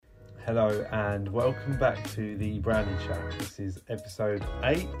Hello and welcome back to the Brownie Chat. This is episode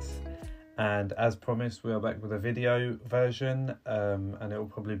 8 and as promised we are back with a video version and it will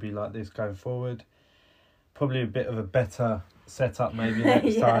probably be like this going forward. Probably a bit of a better setup maybe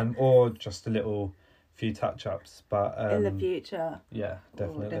next time, or just a few touch-ups, but in the future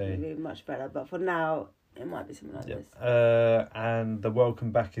definitely be much better, but for now it might be something like this. And the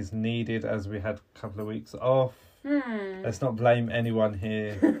welcome back is needed as we had a couple of weeks off. Let's not blame anyone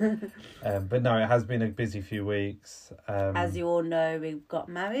here. But no, it has been a busy few weeks. As you all know, we've got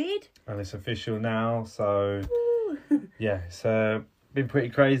married. And it's official now, so yeah, it's been pretty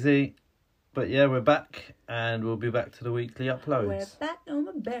crazy. But yeah, we're back and we'll be back to the weekly uploads. We're back and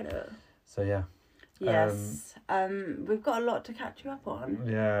we're better. So yeah. Yes. We've got a lot to catch you up on.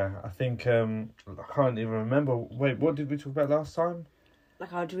 Yeah, I think I can't even remember. Wait, what did we talk about last time?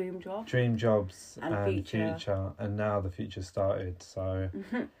 Like our dream job. Dream jobs and future. And now the future started. So,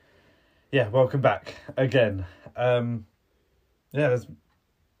 yeah, welcome back again. There's,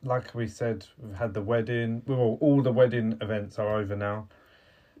 like we said, we've had the wedding. Well, all the wedding events are over now.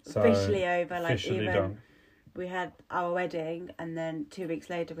 So officially over. Like officially even done. We had our wedding, and then 2 weeks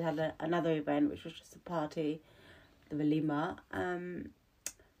later we had another event, which was just a party, the Walima.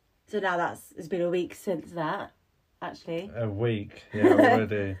 So now it's been a week since that. Actually. A week, yeah,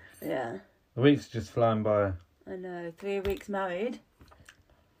 already. Yeah. The week's just flying by. I know, 3 weeks married.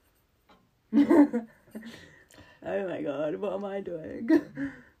 Oh my god, what am I doing?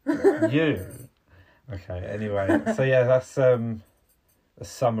 You. Okay, anyway. So yeah, that's a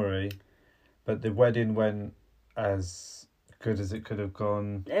summary. But the wedding went as good as it could have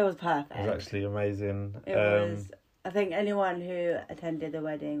gone. It was perfect. It was actually amazing. It was. I think anyone who attended the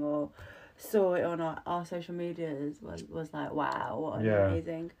wedding or saw it on our social medias was like, wow, what an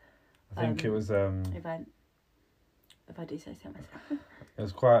amazing I think it was event, if I do say so myself. It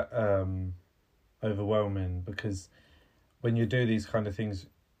was quite overwhelming because when you do these kind of things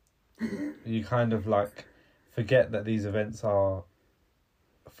you kind of like forget that these events are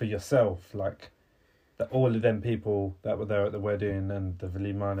for yourself, like that all of them people that were there at the wedding and the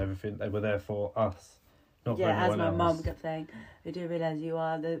Walima and everything, they were there for us, not for anyone else. Yeah, as my mum kept saying, we do realise you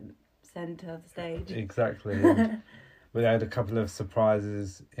are the centre of the stage. Exactly. And we had a couple of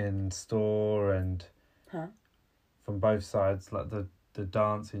surprises in store and from both sides, like the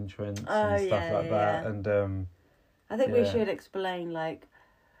dance entrance and stuff like that. And I think we should explain like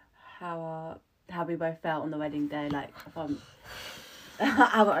how we both felt on the wedding day, like from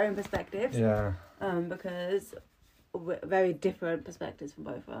our own perspectives. Yeah. Because we're very different perspectives from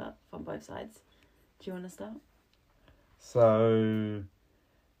both sides. Do you want to start? So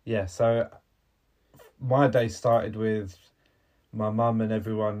my day started with my mum and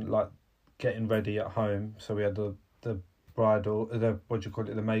everyone like getting ready at home. So we had the bridal, the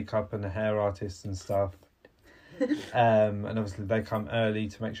makeup and the hair artists and stuff. And obviously they come early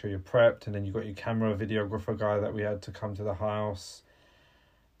to make sure you're prepped, and then you got your videographer guy that we had to come to the house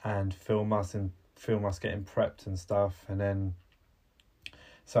and film us getting prepped and stuff. And then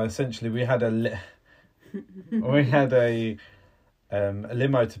so essentially we had a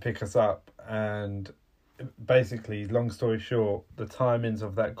limo to pick us up, and basically, long story short, the timings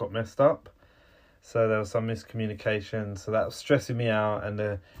of that got messed up, so there was some miscommunication, so that was stressing me out, and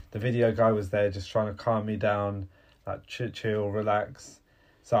the video guy was there just trying to calm me down, like chill, relax.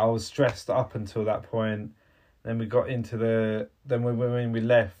 So I was stressed up until that point. Then we got into when we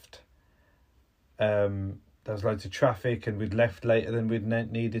left, there was loads of traffic and we'd left later than we'd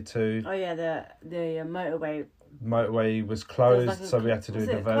needed to. Oh yeah, the motorway was closed, so we had to do a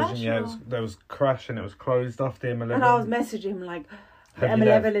diversion. Yeah, there was crash and it was closed off the M11. And I was messaging him like, the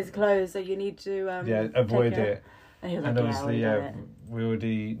M11 is closed, so you need to avoid it. And he was like, obviously, we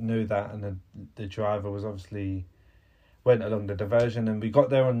already knew that, and the driver was obviously went along the diversion, and we got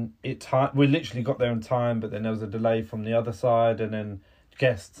there on time. We literally got there on time, but then there was a delay from the other side, and then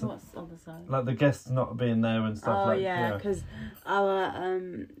guests. What's on the side? Like the guests not being there and stuff. Oh yeah, because our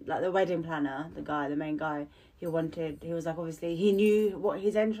like the wedding planner, the main guy, he was like, obviously he knew what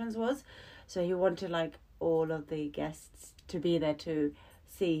his entrance was, so he wanted like all of the guests to be there to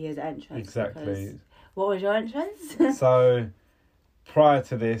see his entrance. Exactly. What was your entrance? So prior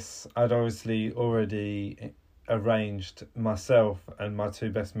to this, I'd obviously already arranged myself and my two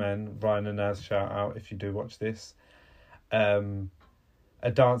best men, Ryan and Naz, shout out if you do watch this,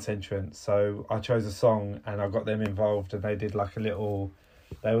 a dance entrance. So I chose a song and I got them involved, and they did like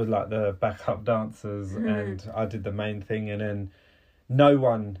they were like the backup dancers, and I did the main thing, and then no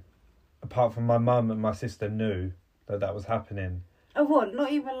one apart from my mum and my sister knew that was happening. Oh, what?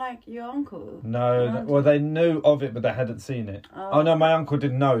 Not even like your uncle? No, Your auntie? well, they knew of it, but they hadn't seen it. Oh. Oh no, my uncle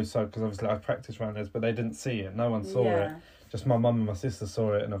didn't know, so because obviously I practiced round theirs, but they didn't see it. No one saw it. Just my mum and my sister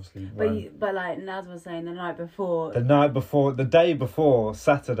saw it, and obviously. But like Naz was saying, the night before. The day before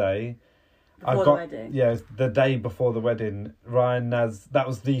Saturday. Before the wedding. Yeah, the day before the wedding. Ryan, Naz. That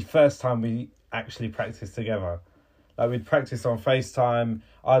was the first time we actually practiced together. Like we'd practiced on FaceTime.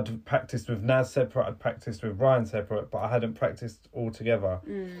 I'd practiced with Naz separate. I'd practiced with Ryan separate, but I hadn't practiced all together.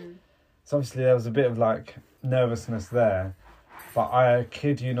 So obviously there was a bit of like nervousness there. But I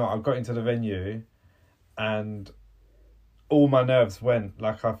kid you not, I got into the venue, and all my nerves went.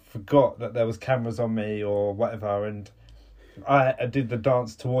 Like I forgot that there was cameras on me or whatever, and I did the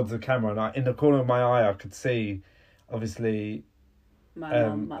dance towards the camera, and in the corner of my eye I could see, obviously,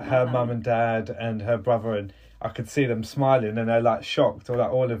 her mum and dad and her brother, and I could see them smiling, and they're like shocked, or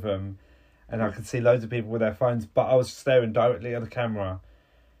like all of them, and I could see loads of people with their phones, but I was staring directly at the camera,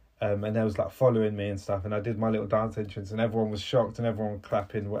 and they was like following me and stuff, and I did my little dance entrance, and everyone was shocked, and everyone was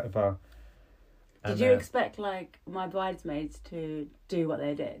clapping, whatever. Did you expect like my bridesmaids to do what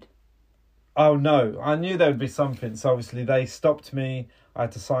they did? Oh no, I knew there would be something, so obviously they stopped me. I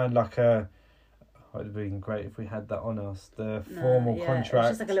had to sign like it would have been great if we had that on us, the formal contract. It was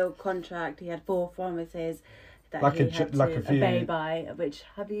just like a little contract. He had 4 promises that like he had to a few... obey by, which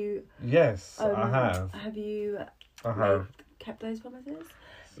have you... Yes, I have. Have you kept those promises?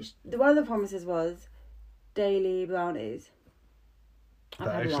 One of the promises was daily brownies.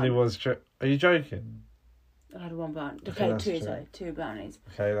 That actually was true. Are you joking? I had 1 brownie. Okay, 2 brownies.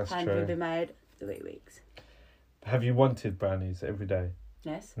 Okay, that's Planned true. to be made 3 weeks. Have you wanted brownies every day?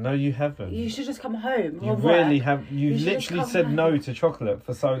 Yes. No, you haven't. You should just come home. You really have. You literally said no to chocolate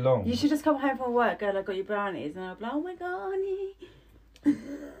for so long. You should just come home from work, go, I got your brownies, and I'll be like, oh my god, honey.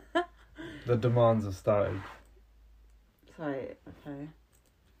 The demands have started. Sorry, okay.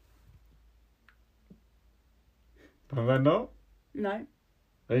 Have they not? No.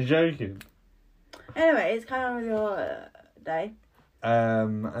 Are you joking? Anyway, it's kind of your day.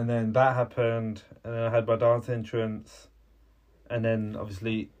 And then that happened, and then I had my dance entrance, and then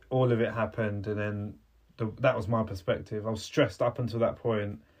obviously all of it happened, and then that was my perspective. I was stressed up until that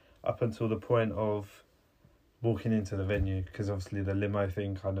point, up until the point of walking into the venue, because obviously the limo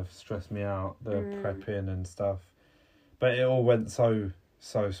thing kind of stressed me out, the prepping and stuff. But it all went so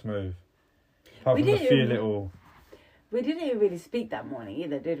smooth. Apart from a few little... We didn't even really speak that morning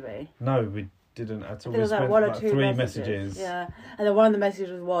either, did we? No, we didn't at all. There was like 1 or 2 3 messages. Yeah, and then one of the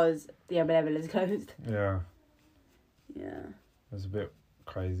messages was the M11 is closed. Yeah. Yeah. It was a bit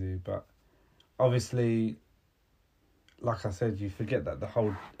crazy, but obviously, like I said, you forget that the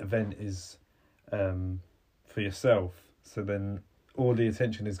whole event is for yourself. So then all the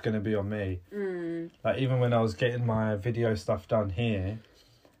attention is going to be on me. Like even when I was getting my video stuff done here,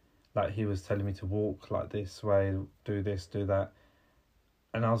 like he was telling me to walk like this way, do this, do that.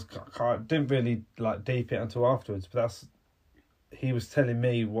 And I didn't really like deep it until afterwards, but he was telling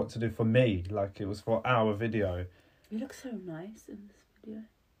me what to do for me, like it was for our video. You look so nice in this video.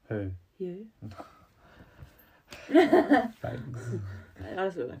 Who? You. Thanks. I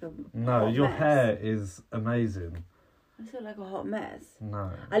just look like a No, hot your mess. hair is amazing. I just look like a hot mess.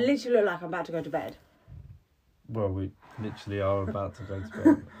 No. I literally look like I'm about to go to bed. Well, we literally are about to go to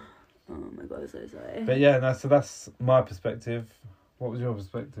bed. Oh my god, I'm so sorry. But yeah, no, so that's my perspective. What was your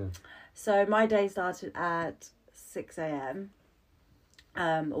perspective? So my day started at 6 a.m.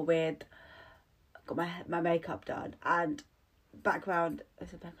 With got my makeup done and background.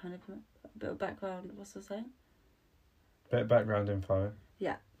 Is it background? A bit of background. What's the saying? Bit of background info.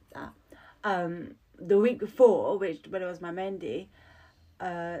 Yeah, that. The week before, when it was my Mendy,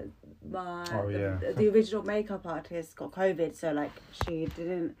 the original makeup artist got COVID, so like she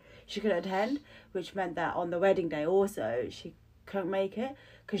couldn't attend, which meant that on the wedding day also she couldn't make it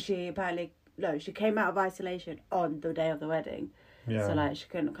because she came out of isolation on the day of the wedding. Yeah. So like she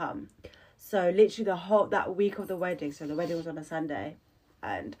couldn't come. So literally that week of the wedding, so the wedding was on a Sunday,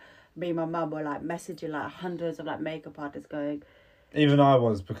 and me and my mum were like messaging like hundreds of like makeup artists going. Even I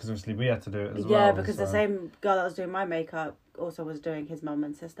was, because obviously we had to do it as well. Yeah, because the same girl that was doing my makeup also was doing his mum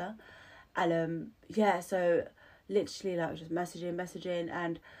and sister. And so literally like just messaging,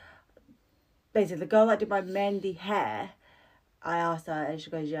 and basically the girl that did my Mendy hair, I asked her and she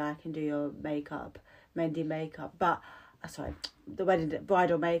goes, yeah, I can do your makeup, Mendy makeup, but sorry, the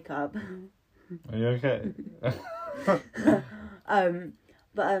bridal makeup. Are you okay?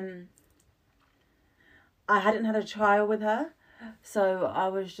 I hadn't had a trial with her, so I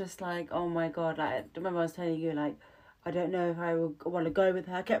was just like, oh my god, like, remember I was telling you, like, I don't know if I want to go with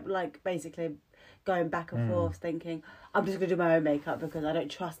her. I kept, like, basically going back and forth, thinking I'm just gonna do my own makeup because I don't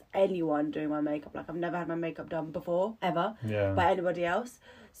trust anyone doing my makeup. Like I've never had my makeup done before ever by anybody else.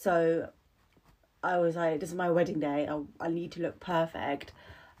 So I was like, this is my wedding day. I need to look perfect.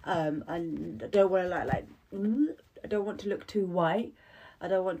 And I don't want to I don't want to look too white. I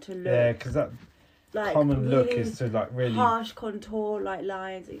don't want to look... Yeah, because that common really look is to like really... harsh contour, like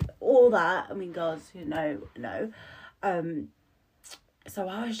lines, all that. I mean, girls who know. So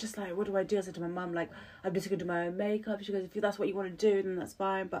I was just like, what do I do? I said to my mum, like, I'm just going to do my own makeup. She goes, if that's what you want to do, then that's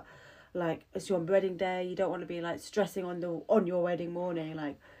fine. But, like, it's your wedding day. You don't want to be, like, stressing on your wedding morning,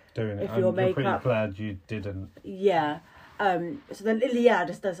 like... doing it. You're pretty glad you didn't. Yeah. So then, yeah,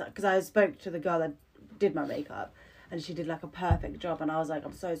 just because I spoke to the girl that did my makeup, and she did like a perfect job, and I was like,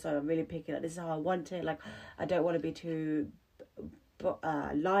 I'm so sorry, I'm really picky. Like, this is how I want it. Like, I don't want to be too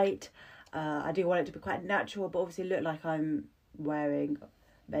light. I do want it to be quite natural, but obviously look like I'm wearing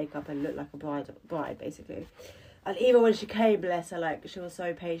makeup and look like a bride basically. And even when she came, bless her, like she was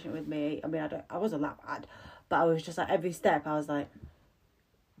so patient with me. I mean, I wasn't that bad, but I was just like every step I was like.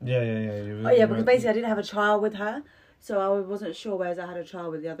 Yeah. Because basically I didn't have a child with her, so I wasn't sure, whereas I had a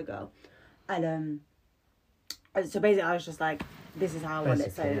child with the other girl, and so basically I was just like, this is how I want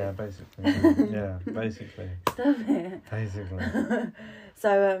it. So yeah, basically, yeah, basically. Stop it. Basically.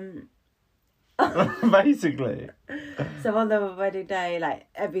 So basically. So on the wedding day, like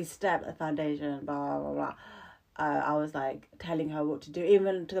every step, the foundation, blah blah blah. I was like telling her what to do,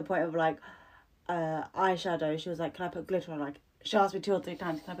 even to the point of like eyeshadow. She was like, "Can I put glitter on?" Like. She asked me 2 or 3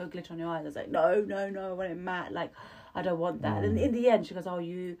 times, "Can I put glitter on your eyes?" I was like, no, I want it matte. Like, I don't want that. And in the end, she goes, "Oh,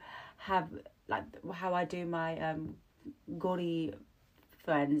 you have, like, how I do my gaudy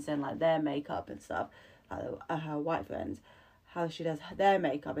friends and, like, their makeup and stuff, like, her white friends, how she does their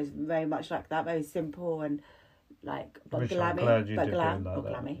makeup is very much like that, very simple and, like, but glammy. But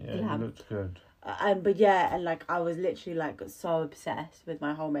glammy. Yeah, it looks good. And, like, I was literally, like, so obsessed with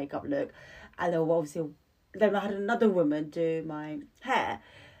my whole makeup look. And then I had another woman do my hair,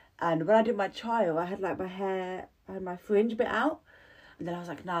 and when I did my trial, I had like I had my fringe bit out, and then I was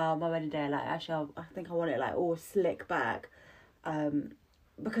like, no, my wedding day, like actually I think I want it like all slick back,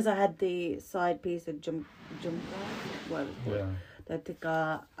 because I had the side piece of jumper, whatever it's called, the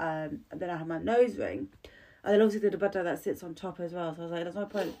thicker, and then I had my nose ring, and then obviously the butter that sits on top as well. So I was like, there's no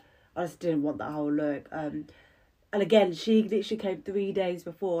point. I just didn't want that whole look. And again, she literally came 3 days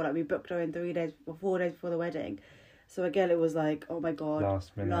before. Like, we booked her in 4 days before the wedding. So again, it was like, oh my God.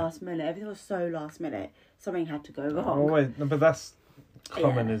 Last minute. Everything was so last minute. Something had to go wrong. But that's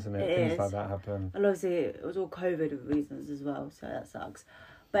common, isn't it? Things like that happen. And obviously, it was all COVID reasons as well, so that sucks.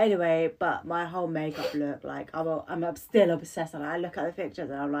 But anyway, my whole makeup look, like, I'm still obsessed. And I look at the pictures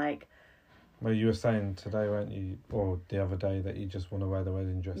and I'm like... Well, you were saying today, weren't you, or the other day, that you just want to wear the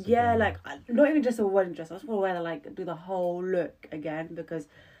wedding dress Yeah, again. like, not even just a wedding dress. I just want to wear, do the whole look again, because,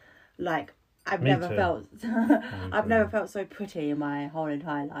 like, I've never felt so pretty in my whole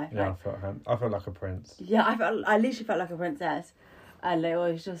entire life. Yeah, I felt like a prince. Yeah, I literally felt like a princess. And it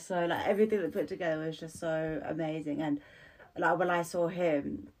was just so, like, everything that put together was just so amazing. And, like, when I saw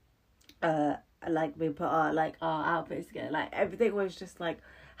him, like, we put our outfits together, like, everything was just, like,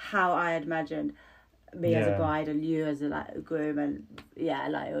 how I had imagined me as a bride and you as a groom, and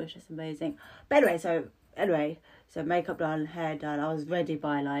it was just amazing. But anyway, so makeup done, hair done. I was ready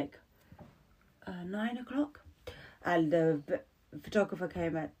by 9 o'clock, and the photographer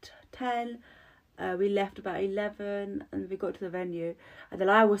came at 10. We left about 11, and we got to the venue, and then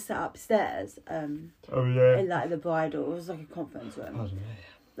I was sat upstairs. In the bridal. It was like a conference room. Oh, yeah.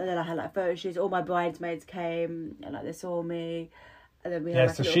 And then I had photo shoots. All my bridesmaids came, and they saw me. And then we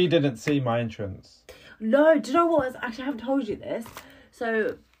had, so she didn't see my entrance. No, do you know what? Actually, I haven't told you this.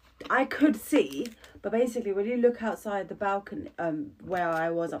 So I could see, but basically, when you look outside the balcony, where I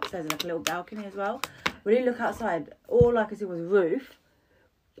was upstairs, like a little balcony as well. When you look outside, all I could see was roof,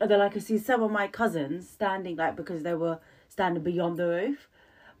 and then I could see some of my cousins standing, because they were standing beyond the roof.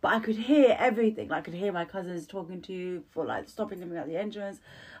 But I could hear everything. I could hear my cousins talking to you for stopping them at the entrance.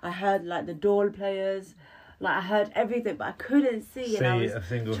 I heard the door players. I heard everything, but I couldn't see. And I was a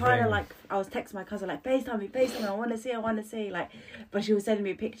single trying thing. I was texting my cousin, FaceTime me, I want to see. But she was sending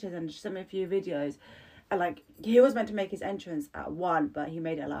me pictures and she sent me a few videos. And, he was meant to make his entrance at 1, but he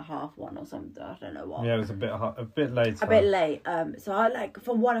made it 1:30 or something. I don't know what. Yeah, it was a bit late. A bit late. So I,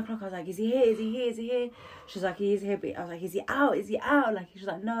 from 1 o'clock, I was like, is he here? Is he here? Is he here? She was like, he is here. But I was like, is he out? Is he out? She was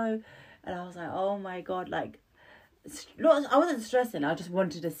like, no. And I was like, oh my God. I wasn't stressing. I just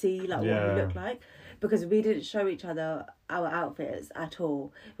wanted to see, what he looked like. Because we didn't show each other our outfits at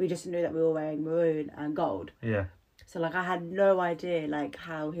all. We just knew that we were wearing maroon and gold. Yeah. So, I had no idea,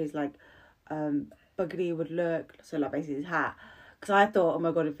 how his, buggy would look. So like basically his hat. Because I thought, oh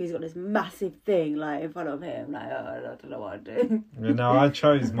my god, if he's got this massive thing like in front of him, like, oh, I don't know what I'm doing. I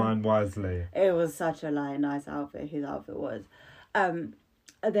chose mine wisely. It was such a like nice outfit. His outfit was, and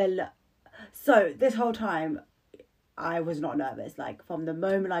then so this whole time, I was not nervous. Like from the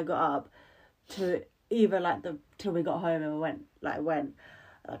moment I got up to even like till we got home and went.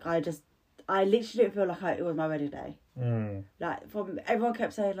 I literally didn't feel like it was my wedding day. Like from everyone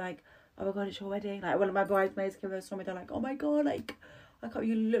kept saying like, oh my god, it's your wedding. Like one of my bridesmaids came over and saw me, they're like, oh my god, like I can't,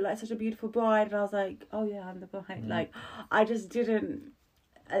 you look like such a beautiful bride. And I was like, oh yeah, I'm the bride. Like I just didn't,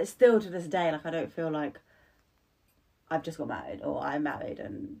 still to this day, like I don't feel like I've just got married or I'm married,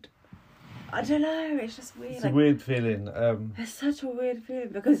 and I don't know, it's just weird. It's a weird feeling. It's such a weird feeling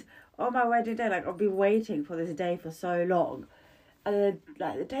because on my wedding day, like I've been waiting for this day for so long, and then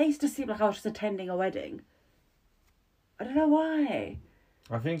like the days just seemed like I was just attending a wedding. I don't know why.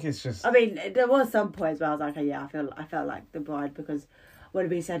 I think it's just. I mean, there was some points where I was like, oh, yeah, I felt like the bride because when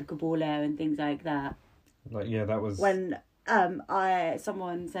we said kabule and things like that. Like yeah, that was when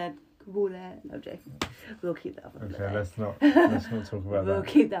someone said kabule. No, I'm joking. We'll keep that for another day. Let's not talk about that. We'll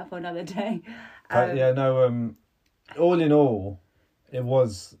keep that for another day. All in all, it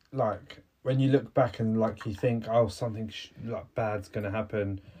was like when you look back and like you think, oh, something like bad's gonna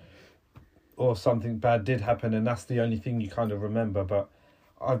happen, or something bad did happen, and that's the only thing you kind of remember. But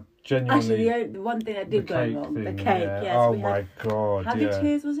I genuinely actually the one thing that did go wrong, the cake. Yeah. Yes, oh my god! How many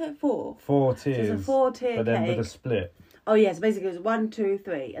tiers was it? 4. 4 tiers. So it's a 4-tier but then cake. with a split. Oh yes, basically it was 1, 2,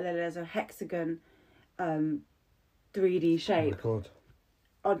 3, and then there's a hexagon, 3D shape. Oh my god.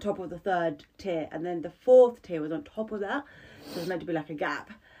 On top of the 3rd tier, and then the 4th tier was on top of that, so it was meant to be like a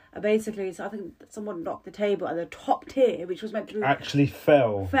gap. And basically, so I think someone knocked the table, and the top tier, which was meant to actually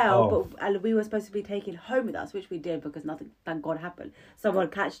fell, and we were supposed to be taking home with us, which we did because nothing, thank God, happened. Someone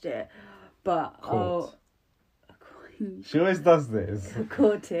catched it, but caught. She always does this.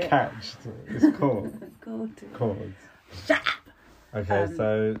 Caught it. Catched. It's caught. Caught. Shut up. Okay,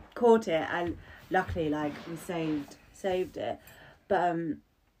 so caught it, and luckily, like we saved it, but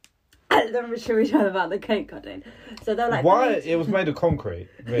I'm sure we talk about the cake cutting. So they're like, why it was made of concrete,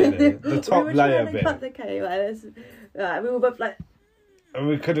 really. The top layer bit. Cut the cake, we were both like, and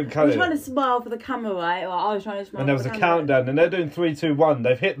we couldn't cut it. We were trying to smile for the camera, right? Or I was trying to smile. And there was a countdown, and they're doing 3, 2, 1.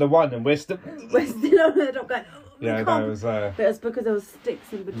 They've hit the 1, and we're still on the top going. Yeah, that was. But it was because there was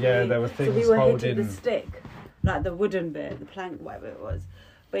sticks in between. Yeah, there were things so we were holding hitting the stick, like the wooden bit, the plank, whatever it was.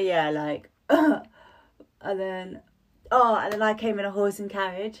 But yeah, like, and then I came in a horse and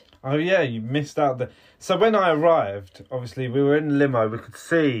carriage. Oh yeah, you missed out So when I arrived, obviously we were in the limo. We could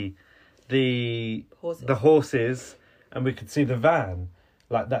see the horses, and we could see the van.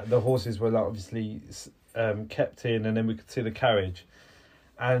 Like that, the horses were like obviously kept in, and then we could see the carriage.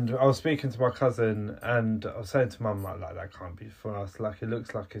 And I was speaking to my cousin, and I was saying to Mum, like that can't be for us. Like it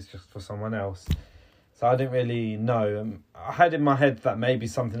looks like it's just for someone else. So I didn't really know. I had in my head that maybe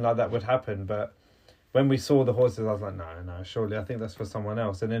something like that would happen, but when we saw the horses, I was like, no, surely I think that's for someone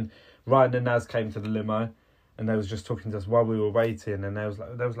else. And then Ryan and Naz came to the limo, and they was just talking to us while we were waiting, and they was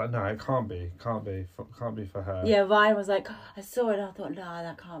like, no, it can't be for her. Yeah, Ryan was like, I saw it, and I thought, no,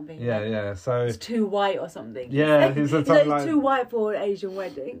 that can't be. Yeah, yeah. So it's too white or something. Yeah, he's like, too white for an Asian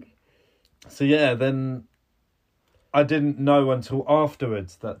wedding. So yeah, then I didn't know until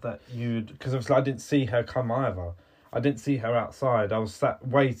afterwards that you'd, because obviously I didn't see her come either. I didn't see her outside. I was sat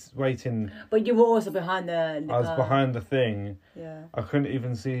waiting. But you were also behind the I was behind the thing. Yeah. I couldn't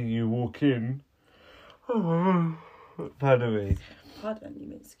even see you walk in. Oh, pardon me. Pardon, you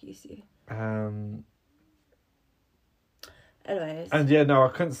mean excuse you. Anyways. And yeah, no, I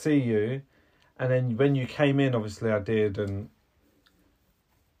couldn't see you. And then when you came in, obviously I did, and...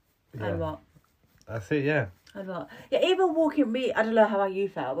 Yeah. And what? That's it, yeah. And what? Yeah, even walking I don't know how you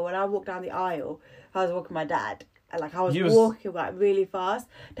felt, but when I walked down the aisle, I was walking my dad, and like I was walking like really fast.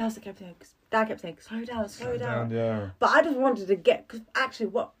 Dad kept saying, slow down. Yeah. But I just wanted to because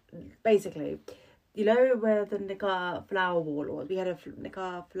actually basically, you know where the nikah flower wall was? We had a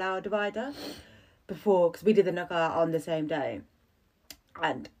nikah flower divider before, because we did the nikah on the same day.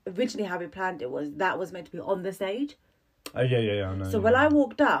 And originally how we planned it was that was meant to be on the stage. Oh yeah, I know. So when I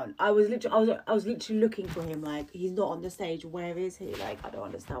walked down, I was literally looking for him, like he's not on the stage. Where is he? Like I don't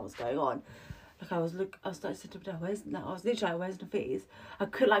understand what's going on. Like I was starting to sit down. Where's Nafees? I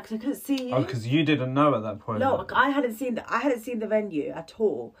couldn't see you. Oh, because you didn't know at that point. No, I hadn't seen the venue at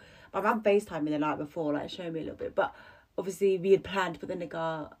all. My mum FaceTimed me the night before, like showing me a little bit. But obviously we had planned to put the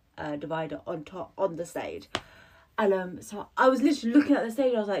nikah divider on the stage. And so I was literally looking at the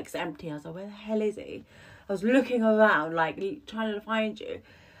stage. I was like, it's empty. I was like, where the hell is he? I was looking around, like trying to find you,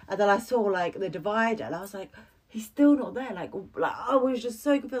 And then I saw, like, the divider, and I was like, he's still not there. Like I was just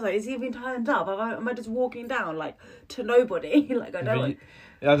so confused. Like, is he even turned up? Am I just walking down, like, to nobody? Like, I don't.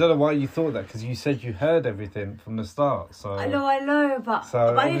 I don't know why you thought that, because you said you heard everything from the start. So I know, but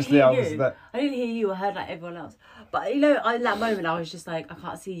so but obviously I didn't hear you. I heard, like, everyone else. But, you know, in that moment, I was just like, I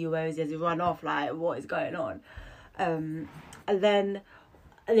can't see you. Where is he? Has he run off? Like, what is going on? And then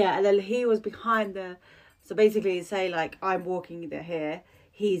he was behind the. So basically, say, like, I'm walking here,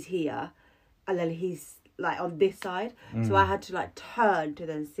 he's here, and then he's, like, on this side. So I had to, like, turn to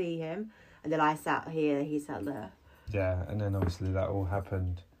then see him, and then I sat here, he sat there. Yeah, and then obviously that all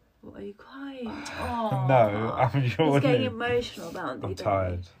happened. What, are you crying? Oh, No, I'm sure. It's getting emotional about I'm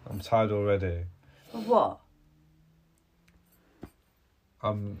tired. I'm tired already. Of what?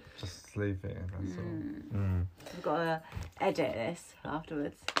 I'm just sleeping, that's all. We've got to edit this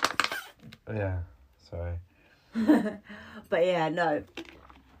afterwards. Yeah, sorry. But yeah, no.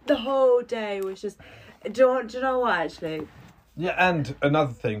 The whole day was just... Do you know what, actually? Yeah, and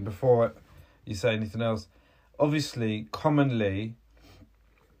another thing, before you say anything else, obviously, commonly,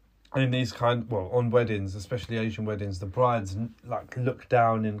 in these on weddings, especially Asian weddings, the brides, like, look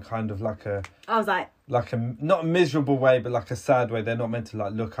down in kind of like a... I was like... Like a, not a miserable way, but like a sad way. They're not meant to,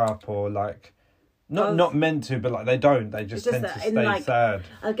 like, look up or, like... Not meant to, but, like, they don't. They just tend to stay, like, sad.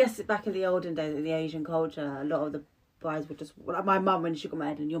 I guess back in the olden days, in the Asian culture, a lot of the brides would just... Like, my mum, when she got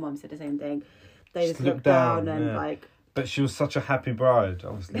married, and your mum said the same thing, they just look down and, like... But she was such a happy bride,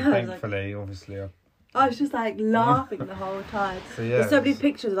 obviously, thankfully, obviously. I was just, like, laughing the whole time. So, yeah, there's so many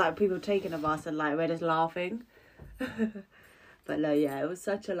pictures, like, people taking of us, and, like, we're just laughing. But no, yeah, it was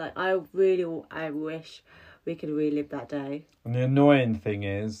such a, like, I wish we could relive that day. And the annoying thing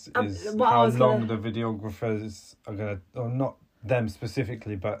is how long the videographers are going to, or not them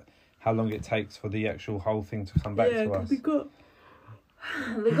specifically, but how long it takes for the actual whole thing to come back to us. We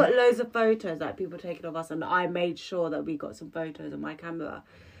got loads of photos, like, people taking of us, and I made sure that we got some photos on my camera.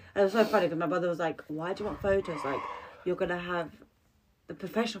 And it was so funny because my brother was like, why do you want photos? Like, you're going to have the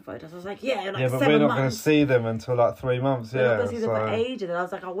professional photos. I was like, yeah, like, but 7 months. We're not going to see them until, like, 3 months, We're not going to see them for ages. And I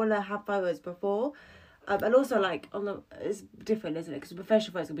was like, I want to have photos before. And also, like, it's different, isn't it? Because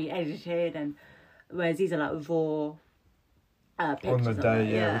professional photos can be edited, and whereas these are, like, raw pictures. On the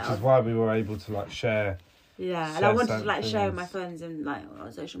day, which is why we were able to, like, share. Yeah, and I wanted to, like, share with my friends and, like,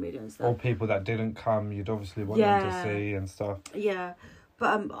 on social media and stuff. Or people that didn't come, you'd obviously want them to see and stuff. Yeah,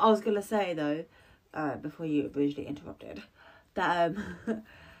 but I was going to say, though, before you brutally interrupted, that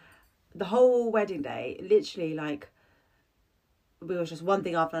the whole wedding day, literally, like, we was just one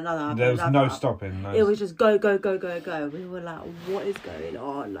thing after another. There was no stopping. It was just go, go, go, go, go. We were like, what is going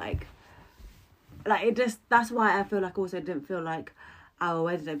on? Like it just, that's why I feel like also it didn't feel like our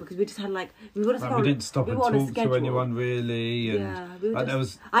wedding day, because we just had, like, we didn't stop and talk to anyone really.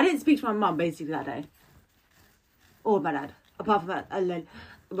 And I didn't speak to my mum basically that day. Or my dad. Apart from that. And then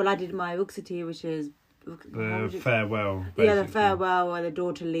when I did my uksati, which is the farewell, basically. Yeah, the farewell, where the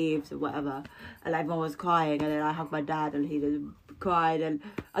daughter leaves or whatever, and everyone was crying, and then I hugged my dad and he just cried, and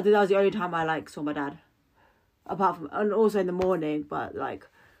I think that was the only time I, like, saw my dad, apart from, and also in the morning. But, like,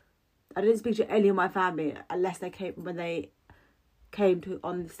 I didn't speak to any of my family unless they came to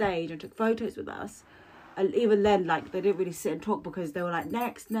on the stage and took photos with us, and even then, like, they didn't really sit and talk because they were like,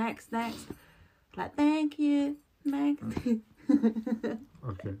 next, like, thank you, next.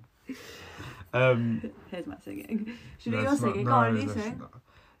 Okay. Here's my singing. Should you singing? Go on, you sing.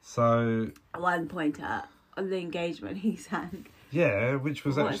 So one pointer on the engagement, he sang. Yeah, which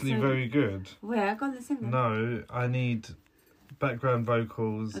was actually very good. Where I got the singing? No, I need background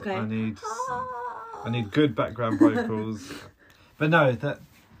vocals. Okay. I need good background vocals. But no,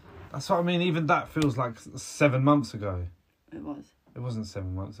 that's what I mean. Even that feels like 7 months ago. It was. It wasn't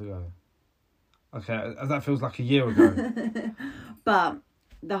 7 months ago. Okay, that feels like a year ago. But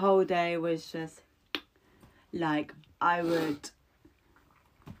the whole day was just like, I know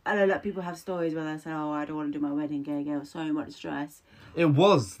that people have stories where they say, oh, I don't want to do my wedding gig. It was so much stress. It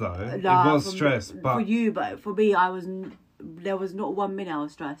was, though. It was stress. But for you, but for me, there was not 1 minute I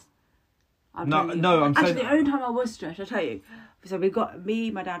was stressed. I'm saying... Actually, the only time I was stressed, I'll tell you. So we got me,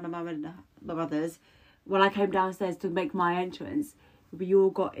 my dad, my mum and my brothers. When I came downstairs to make my entrance, we all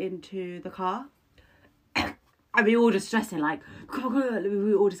got into the car. And we all just stressing, like, come on.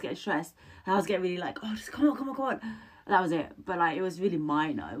 We were all just getting stressed. And I was getting really like, oh, just come on. And that was it. But, like, it was really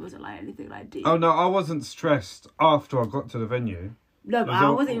minor. It wasn't, like, anything, like, deep. Oh, no, I wasn't stressed after I got to the venue. No, but I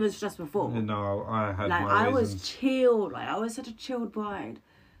wasn't even stressed before. No, I had like, my reasons. Was chilled. Like, I was such a chilled bride.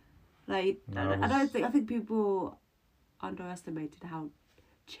 Like, I think people underestimated how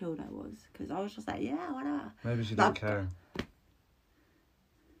chilled I was. Because I was just like, yeah, whatever. Maybe she didn't care.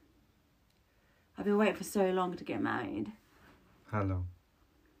 I've been waiting for so long to get married. How long?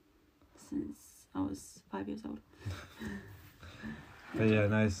 Since I was 5 years old. But yeah,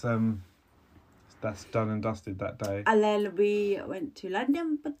 no, it's, that's done and dusted that day. And then we went to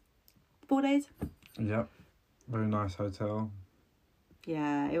London for 4 days. Yep. Very nice hotel.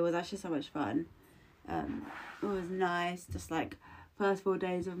 Yeah, it was actually so much fun. It was nice, just like first 4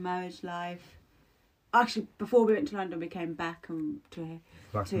 days of marriage life. Actually, before we went to London, we came back to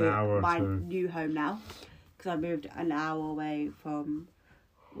An hour or my two. new home now, because I moved an hour away from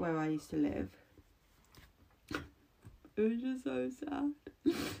where I used to live. It was just so sad.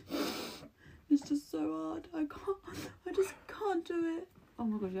 It's just so hard. I just can't do it. Oh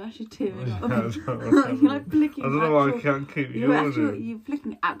my god, you're actually tearing up. You're like flicking. I don't know why I can't keep yawning. You're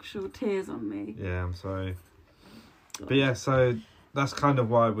flicking actual tears on me. Yeah, I'm sorry. But yeah, so that's kind of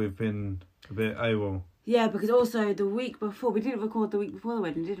why we've been a bit AWOL. Yeah, because also the week before, we didn't record the week before the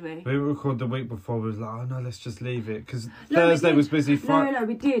wedding, did we? We recorded the week before. We was like, oh no, let's just leave it because Thursday was busy. No,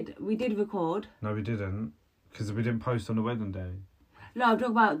 we did. We did record. No, we didn't because we didn't post on the wedding day. No, I'm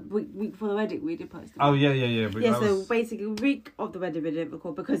talking about week before the wedding. We did post. Oh yeah. So basically, week of the wedding we didn't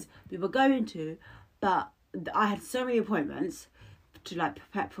record because we were going to, but I had so many appointments to like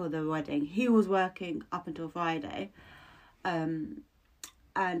prep for the wedding. He was working up until Friday, and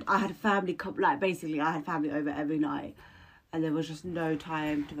I had a family I had family over every night, and there was just no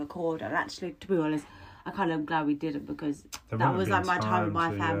time to record. And actually, to be honest, I kind of glad we didn't because that was like my time with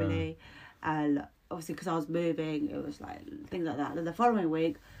my family, and obviously because I was moving, it was like things like that. And then the following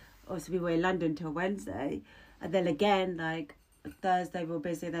week, obviously we were in London till Wednesday, and then again like Thursday we were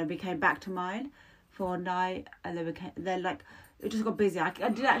busy. Then we came back to mine for a night, and then like it just got busy. I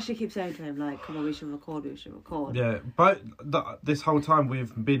did actually keep saying to him like, "Come on, we should record. We should record." Yeah, but this whole time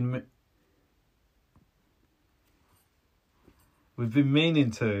we've been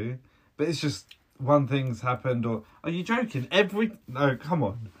meaning to, but it's just one thing's happened. Or are you joking? No, come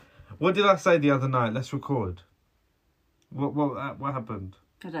on. What did I say the other night? Let's record. What happened?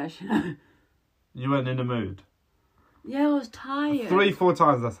 I don't actually know. You weren't in the mood. Yeah, I was tired. 3-4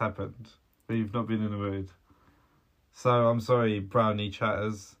 times that's happened. But you've not been in the mood. So I'm sorry, Brownie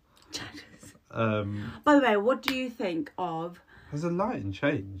Chatters. By the way, what do you think of? Has the lighting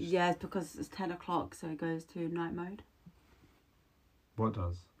changed? Yeah, it's because it's 10 o'clock, so it goes to night mode. What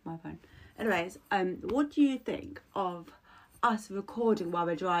does? My phone. Anyways, what do you think of us recording while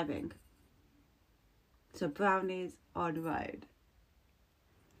we're driving? So brownies on the road.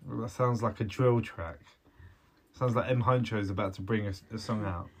 Well, that sounds like a drill track. Sounds like M. Huncho is about to bring a song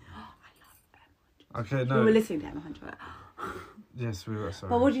out. I love M. Okay, no. We were listening to M. Huncho. Yes, we were. Sorry.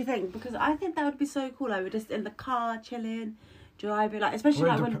 But what do you think? Because I think that would be so cool. Like we're just in the car chilling, driving, like especially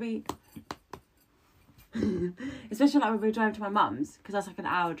like when we. Especially like when we drive to my mum's, because that's like an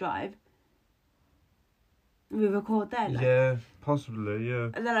hour drive. We record there. Like, yeah, possibly. Yeah.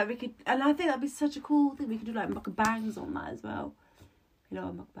 And then like we could, and I think that'd be such a cool thing. We could do like mukbangs on that as well. You know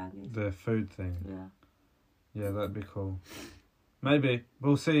what mukbang is? The food thing. Yeah. Yeah, that'd be cool. Maybe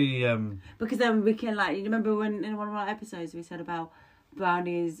we'll see. Because then we can like, you remember when in one of our episodes we said about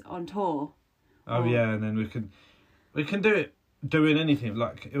brownies on tour? Oh yeah, and then we can do it doing anything.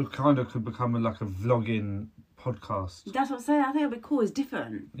 Like it kind of could become like a vlogging podcast. That's what I'm saying. I think it'd be cool. It's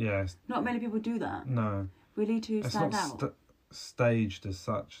different. Yeah. Not many people do that. No. We need to stand out. It's not staged as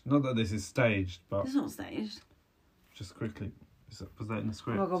such. Not that this is staged, but it's not staged. Just quickly, was that in the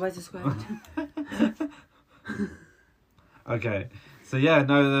script? Oh my god, where's the script? Okay, so yeah,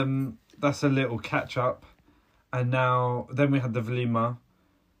 no, that's a little catch up, and then we had the Velima,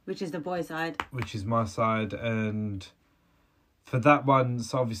 which is the boy side, which is my side, and for that one,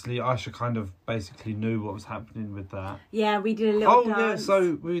 so obviously Aisha kind of basically knew what was happening with that. Yeah, we did a little dance. Yeah,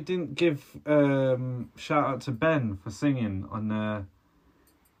 so we didn't give shout out to Ben for singing on there.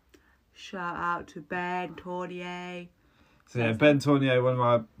 Shout out to Ben Tournier. So yeah, Ben Tournier, one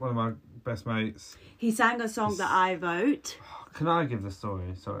of my best mates. He sang a song that I wrote. Can I give the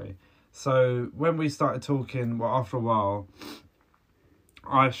story? Sorry. So when we started talking, well, after a while,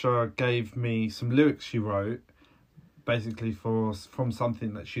 Aisha gave me some lyrics she wrote, basically from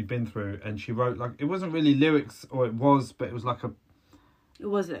something that she'd been through, and she wrote like, it wasn't really lyrics, or it was, but it was like It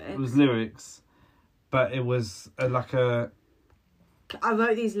was lyrics, but it was like a. I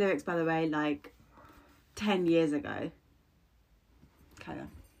wrote these lyrics, by the way, like 10 years ago. Okay.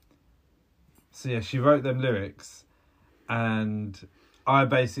 So yeah, she wrote them lyrics, and I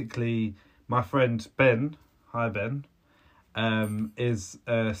basically, my friend Ben, hi Ben, is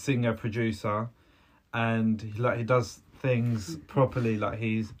a singer producer, and he does things properly. Like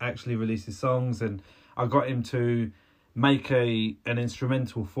he's actually releases songs, and I got him to make an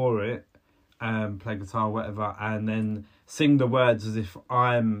instrumental for it, play guitar, whatever, and then sing the words as if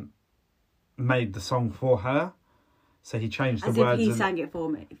I'm made the song for her. So he changed the words. As if he sang it for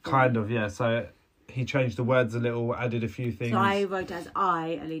me. Kind of, yeah. So he changed the words a little, added a few things. So I wrote it as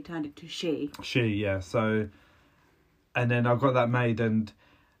I, and he turned it to she. She, yeah. So, and then I got that made, and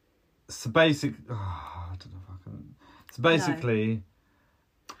so basically, I don't know if I can. So basically. No.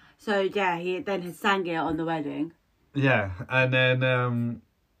 So yeah, he then sang it on the wedding. Yeah, and then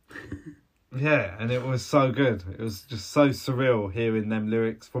yeah, and it was so good. It was just so surreal hearing them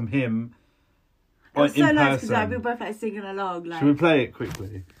lyrics from him. It was so nice because we were both like singing along. Like, should we play it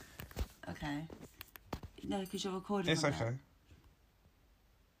quickly? Okay. No, because you're recording. It's on okay. That.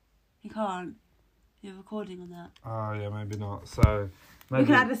 You can't. You're recording on that. Oh yeah, maybe not. So maybe we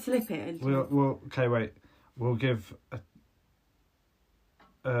can add a snippet. We'll okay. Wait, we'll give.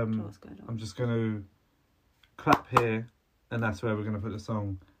 What's going on? I'm just going to clap here, and that's where we're going to put the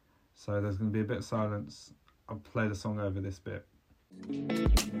song. So there's going to be a bit of silence. I'll play the song over this bit.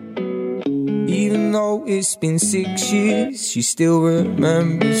 Even though it's been 6 years, she still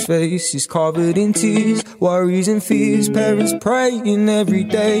remembers faces covered in tears, worries and fears. Parents praying every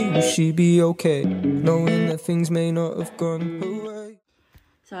day, will she be okay, knowing that things may not have gone her way.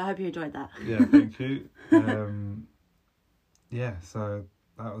 So I hope you enjoyed that. Yeah, thank you. Yeah, so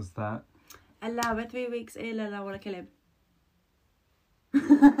that was that. Ella, we're 3 weeks ill and I want to kill him.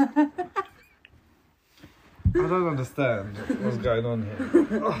 I don't understand what's going on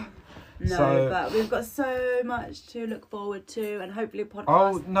here. No, but we've got so much to look forward to, and hopefully podcast.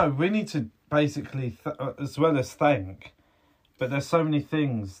 Oh no, we need to basically as well as thank, but there's so many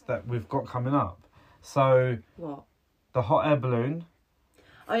things that we've got coming up. So what? The hot air balloon.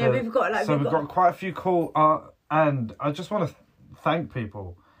 Oh yeah, we've got we've got quite a few cool and I just want to thank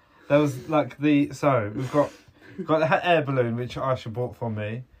people. There was like we've got the hot air balloon which Aisha bought for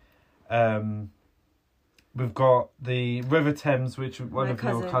me. We've got the River Thames, which one of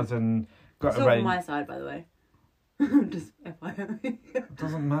your cousin got arranged. It's on my side, by the way. Just FYI. It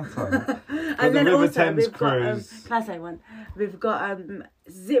doesn't matter. And then also Thames we've cruise. Got, can I say one? We've got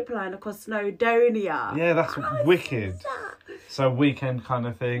zipline across Snowdonia. Yeah, that's wicked. So weekend kind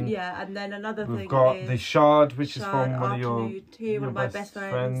of thing. Yeah, and then another thing we've got the Shard, which is from one of your one of my best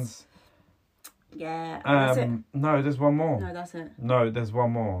friends. Yeah, that's it. No, there's one more. No, that's it. No, there's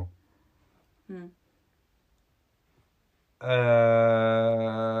one more. And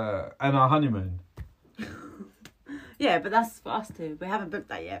our honeymoon. Yeah, but that's for us too. We haven't booked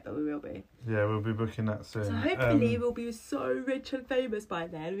that yet, but we will be. Yeah, we'll be booking that soon. So hopefully we'll be so rich and famous by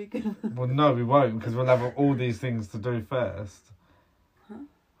then. We can. Well, no, we won't, because we'll have all these things to do first. Huh?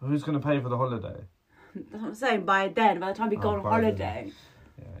 Who's going to pay for the holiday? That's what I'm saying. By then, by the time we go on holiday. Then.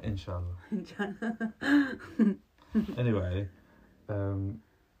 Yeah, inshallah. Inshallah. Anyway,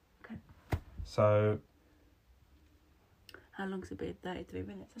 okay. So. How long's it been? 33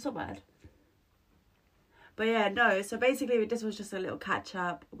 minutes. That's not bad. But yeah, no. So basically, this was just a little catch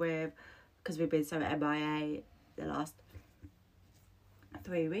up because we've been so MIA the last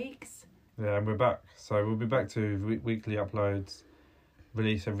 3 weeks. Yeah, and we're back. So we'll be back to weekly uploads,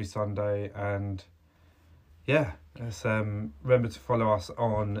 release every Sunday, and yeah, let's remember to follow us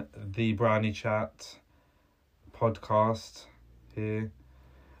on the Brownie Chat podcast here.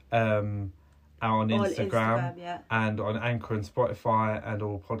 Out on Instagram yeah. And on Anchor and Spotify and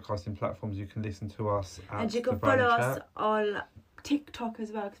all podcasting platforms. You can listen to us at and you can follow us on TikTok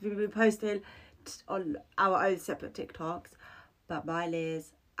as well, because we've been posting on our own separate TikToks, but mine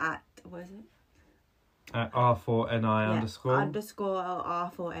is at, what is it? At R4NI underscore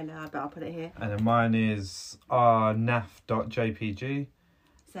R4NI, but I'll put it here. And then mine is rnaf.jpg.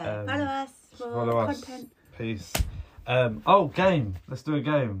 So follow us for content. Peace. Game. Let's do a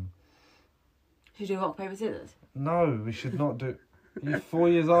game. Should we do rock, paper, scissors? No, we should not do... You're 4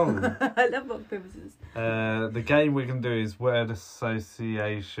 years old. I love rock, paper, scissors. The game we can do is word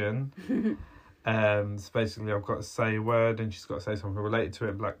association. So basically I've got to say a word and she's got to say something related to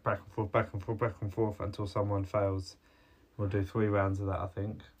it, like back and forth until someone fails. We'll do 3 rounds of that, I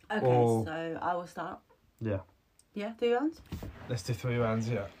think. Okay, so I will start. Yeah. Yeah, 3 rounds? Let's do 3 rounds,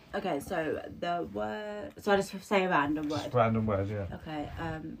 yeah. Okay, so the word... So I just say a random word? Just random word, yeah. Okay,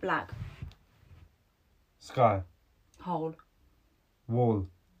 black. Sky. Hole. Wall.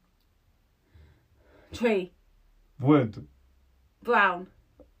 Tree. Wood. Brown.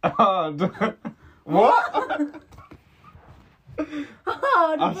 Hard. What?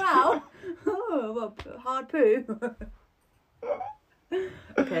 Hard brown? Oh, what? Hard poo?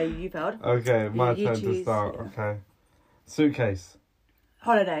 Okay, you failed. Okay, my turn choose, to start. yeah. Okay. Suitcase.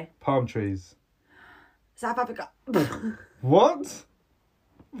 Holiday. Palm trees. South Africa. What?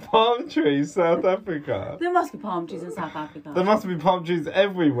 Palm trees, South Africa. There must be palm trees in South Africa. There must be palm trees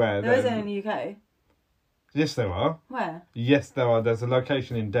everywhere. There then. isn't in the UK. Yes, there are. Where? Yes, there are. There's a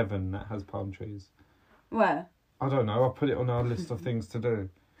location in Devon that has palm trees. Where? I don't know. I'll put it on our list of things to do.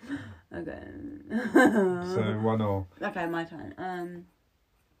 Okay. So 1-1. Okay, my turn.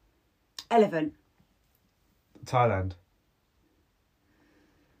 Elephant. Thailand.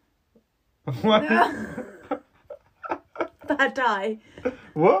 What? Bad Thai.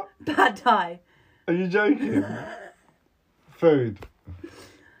 What? Bad Thai. Are you joking? Food.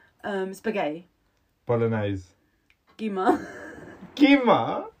 Spaghetti. Bolognese. Gima.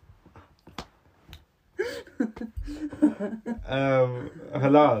 Kima.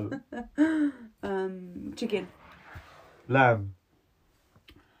 Halal. Chicken. Lamb.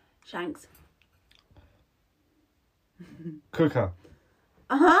 Shanks. Cooker.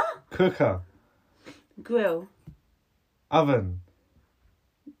 Cooker. Grill. Oven.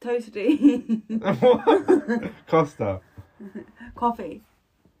 Toasty. Costa. Coffee.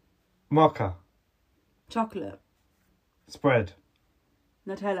 Mocha. Chocolate. Spread.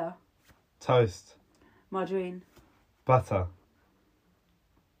 Nutella. Toast. Margarine. Butter.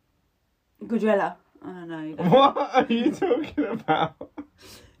 Gudrella. I don't know. You don't What are you talking about?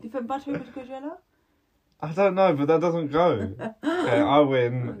 Do you put butter with Gudrella? I don't know, but that doesn't go. Okay, I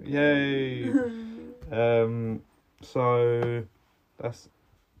win. Yay. So that's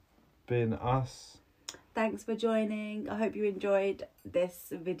been us. Thanks for joining. I hope you enjoyed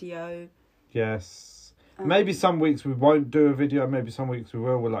this video. Yes. Maybe some weeks we won't do a video, maybe some weeks we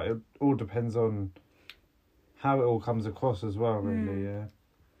will. We're like, it all depends on how it all comes across as well, really, yeah.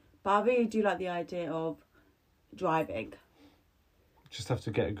 But I really do like the idea of driving. Just have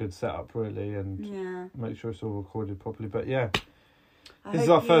to get a good setup, really, and make sure it's all recorded properly. But yeah, this is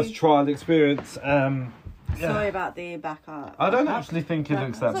our first trial experience. Sorry about the backup. I don't actually think it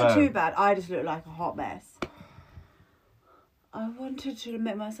looks that It's bad. not too bad. I just look like a hot mess. I wanted to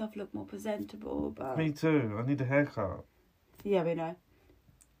make myself look more presentable, but... Me too. I need a haircut. Yeah, we know.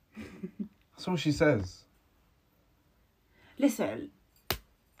 That's all she says. Listen,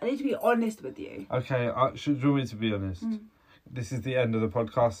 I need to be honest with you. Okay, do you want me to be honest? This is the end of the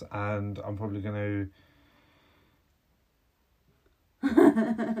podcast, and I'm probably going to...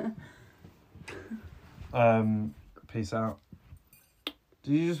 peace out.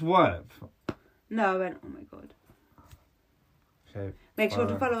 Did you just wipe? No, I went, oh my God. Okay. Make sure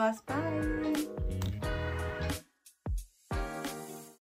to bye. follow us. Bye.